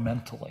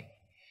incrementally.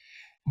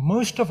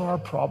 Most of our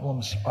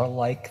problems are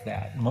like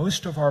that.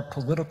 Most of our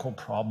political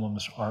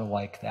problems are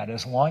like that.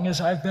 As long as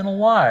I've been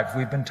alive,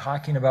 we've been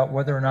talking about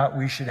whether or not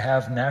we should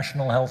have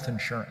national health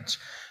insurance.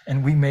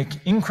 And we make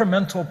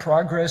incremental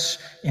progress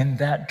in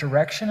that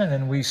direction, and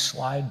then we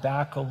slide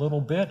back a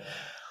little bit.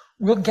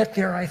 We'll get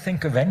there, I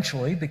think,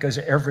 eventually, because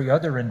every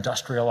other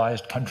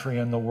industrialized country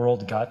in the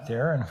world got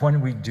there. And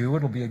when we do,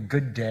 it'll be a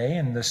good day.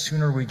 And the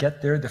sooner we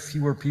get there, the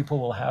fewer people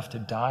will have to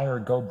die or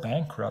go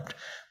bankrupt.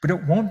 But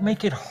it won't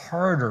make it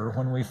harder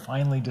when we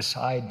finally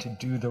decide to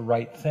do the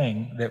right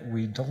thing that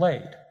we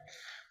delayed.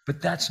 But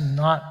that's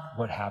not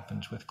what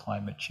happens with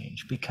climate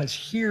change, because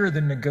here the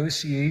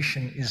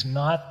negotiation is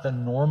not the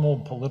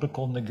normal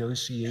political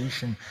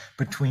negotiation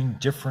between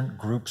different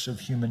groups of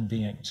human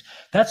beings.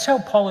 That's how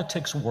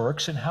politics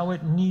works and how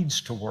it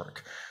needs to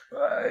work.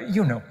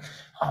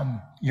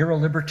 You're a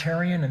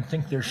libertarian and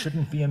think there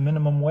shouldn't be a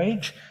minimum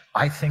wage.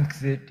 I think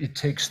that it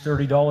takes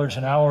 $30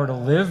 an hour to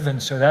live,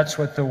 and so that's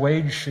what the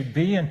wage should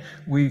be. And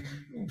we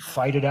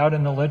fight it out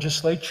in the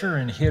legislature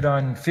and hit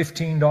on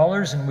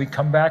 $15, and we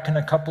come back in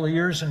a couple of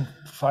years and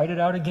fight it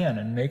out again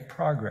and make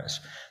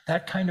progress.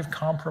 That kind of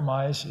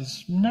compromise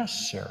is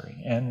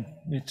necessary, and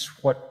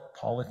it's what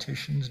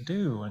politicians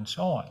do, and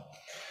so on.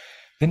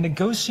 The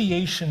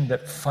negotiation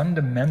that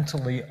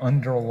fundamentally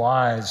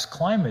underlies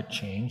climate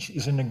change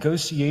is a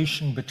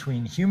negotiation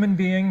between human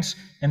beings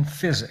and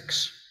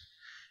physics.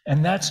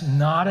 And that's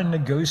not a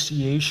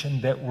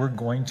negotiation that we're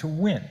going to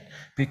win,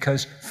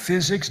 because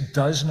physics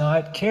does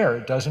not care.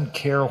 It doesn't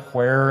care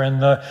where in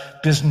the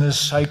business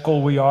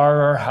cycle we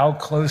are or how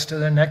close to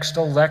the next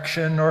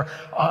election or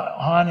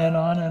on and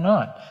on and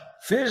on.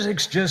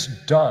 Physics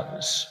just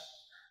does.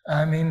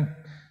 I mean,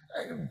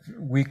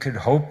 we could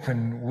hope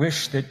and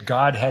wish that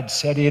God had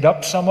set it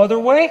up some other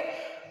way,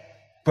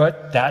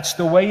 but that's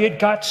the way it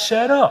got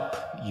set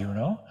up,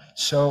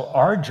 So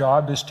our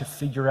job is to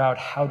figure out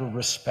how to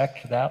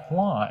respect that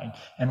line.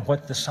 And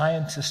what the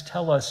scientists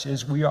tell us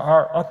is we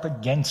are up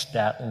against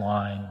that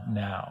line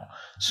now.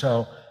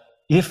 So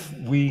if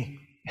we,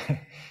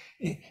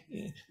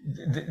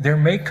 there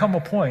may come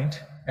a point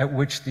at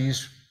which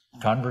these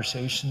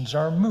conversations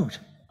are moot,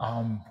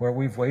 where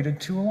we've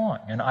waited too long.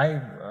 And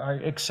I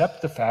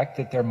accept the fact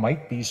that there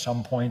might be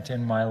some point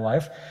in my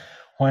life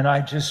when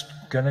I'm just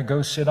gonna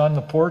go sit on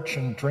the porch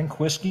and drink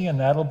whiskey, and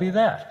that'll be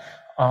that.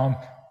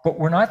 But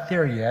we're not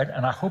there yet,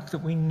 and I hope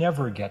that we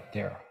never get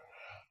there.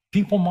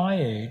 People my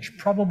age,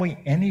 probably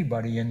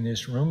anybody in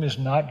this room, is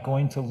not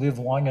going to live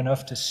long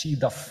enough to see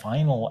the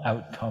final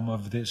outcome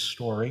of this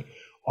story,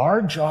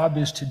 Our job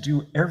is to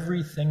do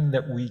everything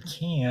that we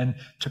can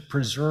to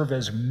preserve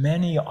as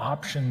many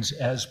options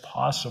as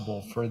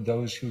possible for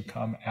those who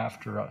come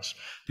after us.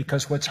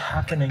 Because what's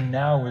happening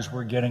now is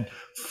we're getting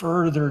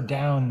further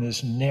down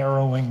this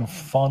narrowing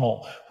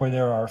funnel where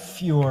there are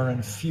fewer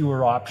and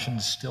fewer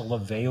options still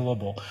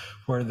available,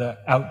 where the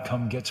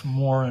outcome gets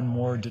more and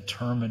more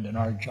determined, and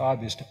our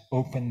job is to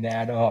open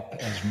that up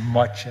as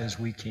much as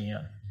we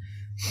can.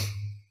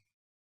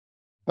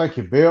 Thank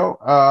you, Bill.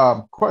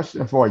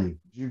 Question for you.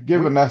 You've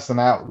given us an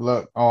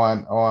outlook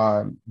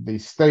on the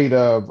state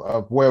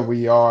of where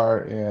we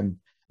are and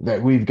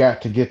that we've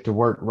got to get to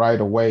work right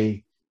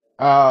away.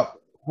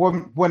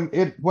 When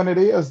it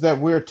is that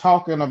we're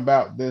talking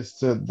about this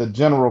to the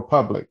general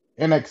public,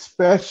 and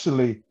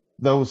especially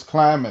those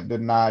climate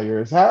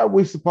deniers, how are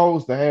we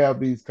supposed to have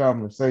these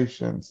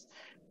conversations,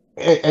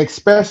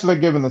 especially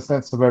given the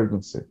sense of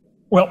urgency?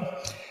 Well,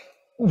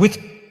 with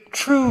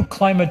true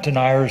climate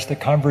deniers, the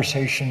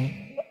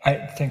conversation, I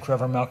think,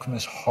 Reverend Malcolm,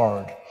 is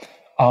hard.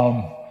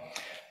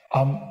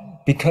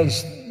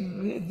 Because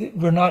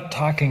we're not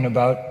talking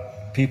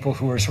about people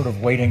who are sort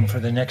of waiting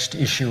for the next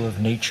issue of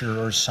Nature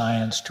or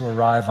Science to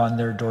arrive on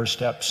their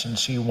doorsteps and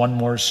see one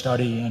more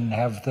study and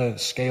have the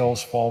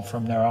scales fall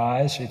from their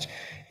eyes. It's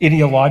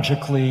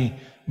ideologically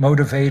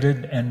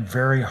motivated and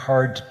very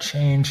hard to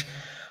change.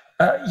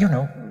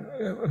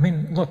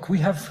 Look, we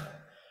have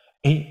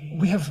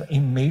a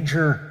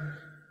major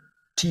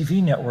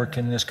TV network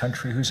in this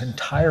country whose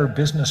entire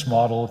business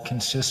model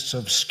consists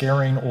of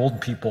scaring old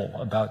people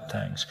about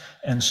things.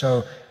 And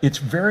so it's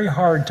very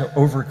hard to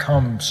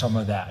overcome some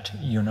of that,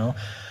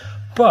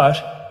 But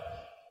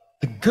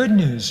the good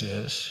news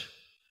is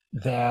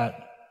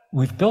that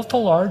we've built a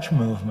large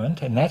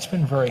movement, and that's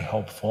been very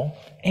helpful.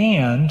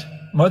 And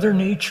Mother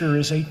Nature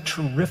is a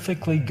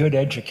terrifically good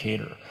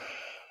educator.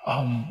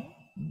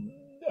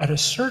 At a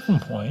certain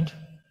point,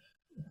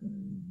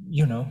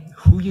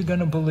 who are you going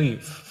to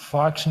believe?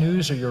 Fox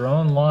News or your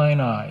own lying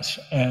eyes?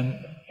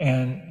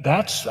 And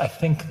that's, I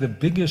think, the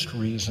biggest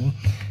reason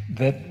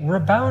that we're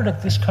about,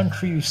 at this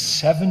country,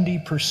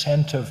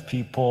 70% of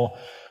people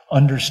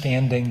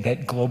understanding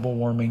that global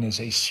warming is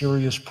a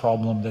serious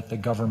problem that the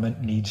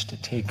government needs to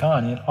take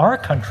on. In our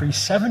country,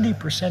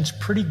 70% is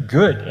pretty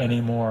good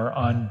anymore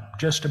on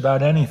just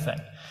about anything.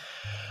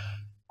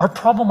 Our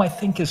problem, I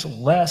think, is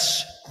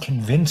less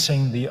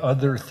convincing the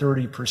other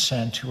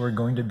 30% who are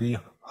going to be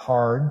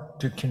hard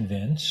to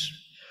convince.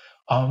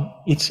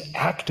 It's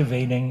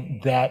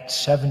activating that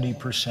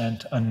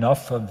 70%,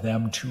 enough of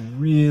them to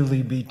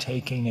really be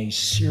taking a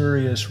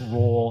serious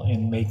role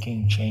in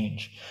making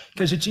change.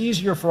 Because it's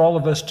easier for all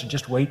of us to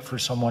just wait for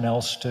someone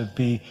else to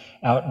be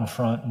out in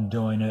front and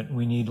doing it.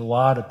 We need a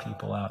lot of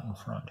people out in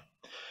front.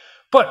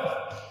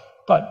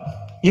 But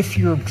if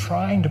you're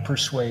trying to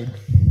persuade,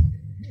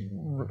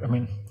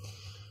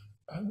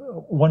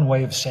 one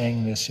way of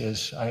saying this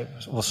is, I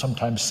will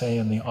sometimes say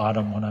in the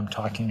autumn when I'm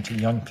talking to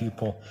young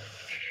people,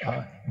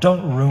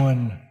 don't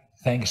ruin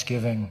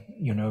Thanksgiving,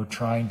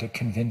 trying to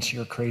convince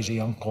your crazy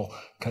uncle,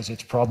 because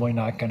it's probably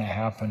not going to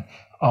happen.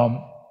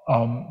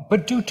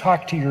 But do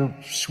talk to your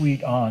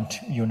sweet aunt,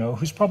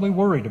 who's probably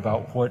worried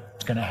about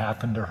what's going to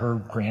happen to her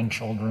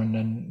grandchildren,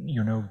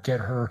 and, get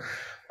her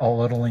a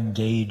little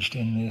engaged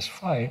in this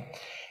fight.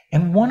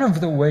 And one of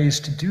the ways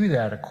to do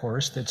that, of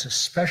course, that's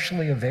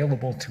especially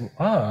available to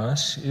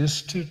us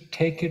is to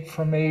take it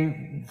from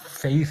a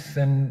faith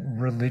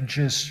and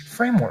religious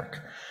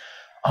framework.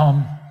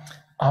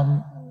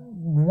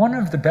 One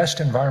of the best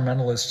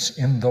environmentalists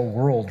in the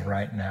world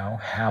right now,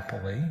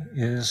 happily,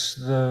 is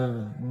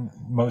the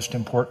most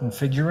important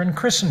figure in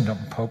Christendom,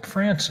 Pope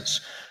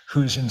Francis,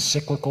 whose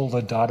encyclical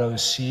Laudato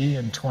Si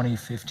in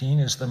 2015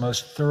 is the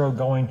most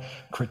thoroughgoing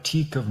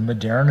critique of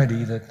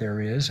modernity that there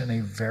is, and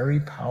a very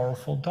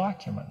powerful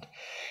document.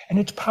 And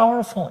it's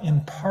powerful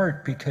in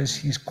part because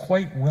he's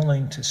quite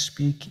willing to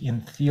speak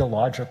in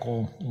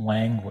theological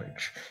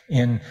language,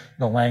 in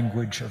the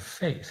language of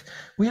faith.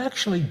 We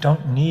actually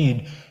don't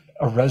need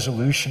a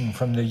resolution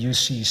from the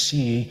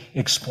UCC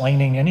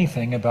explaining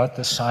anything about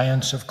the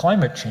science of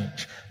climate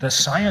change. The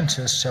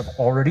scientists have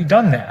already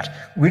done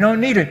that. We don't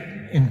need it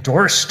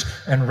endorsed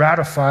and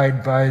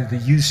ratified by the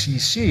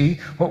UCC.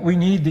 What we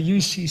need the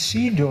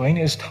UCC doing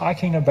is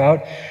talking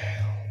about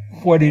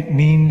what it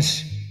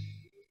means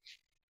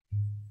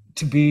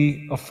to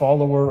be a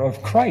follower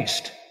of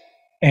Christ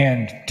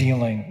and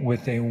dealing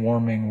with a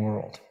warming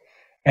world.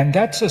 And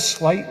that's a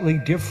slightly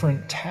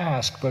different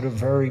task, but a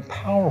very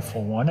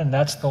powerful one. And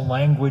that's the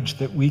language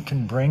that we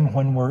can bring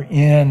when we're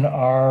in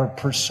our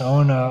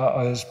persona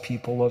as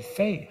people of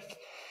faith.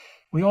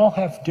 We all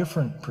have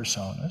different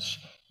personas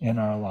in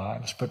our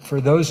lives, but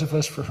for those of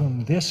us for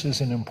whom this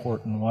is an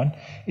important one,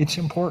 it's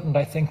important,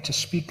 I think, to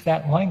speak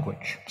that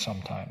language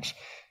sometimes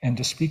and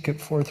to speak it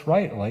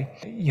forthrightly.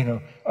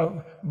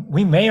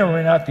 We may or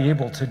may not be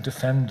able to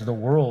defend the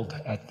world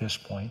at this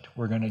point.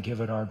 We're going to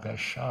give it our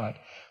best shot.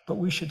 But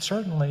we should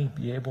certainly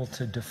be able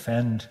to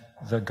defend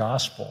the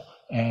gospel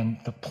and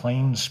the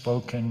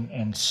plain-spoken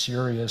and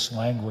serious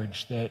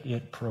language that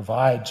it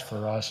provides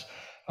for us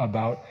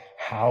about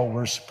how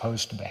we're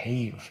supposed to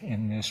behave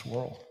in this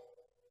world.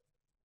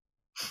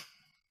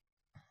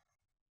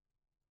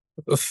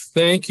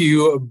 Thank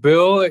you,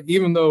 Bill.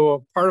 Even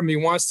though part of me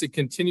wants to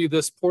continue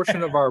this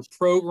portion of our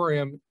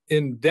program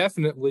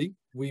indefinitely,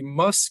 we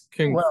must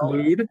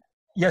conclude. Well,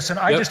 yes, and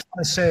I just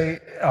want to say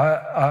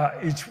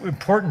it's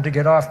important to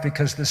get off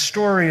because the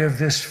story of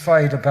this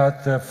fight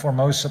about the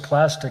Formosa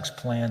plastics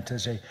plant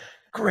is a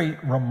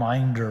great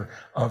reminder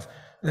of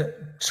the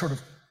sort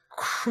of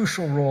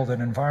crucial role that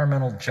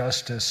environmental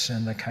justice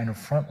and the kind of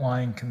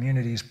frontline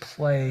communities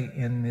play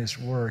in this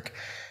work.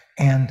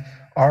 And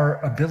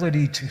our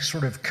ability to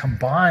sort of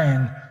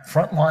combine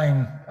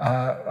frontline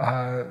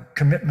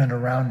commitment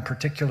around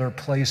particular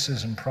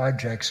places and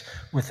projects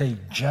with a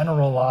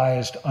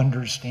generalized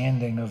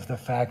understanding of the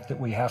fact that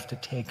we have to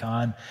take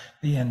on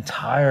the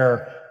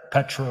entire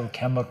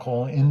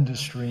petrochemical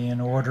industry in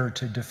order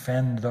to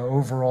defend the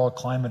overall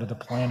climate of the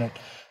planet.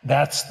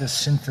 That's the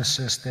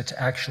synthesis that's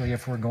actually,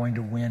 if we're going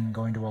to win,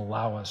 going to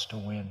allow us to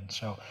win.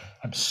 So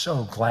I'm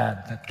so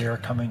glad that they're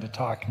coming to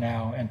talk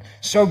now, and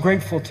so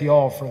grateful to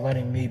y'all for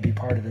letting me be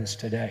part of this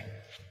today.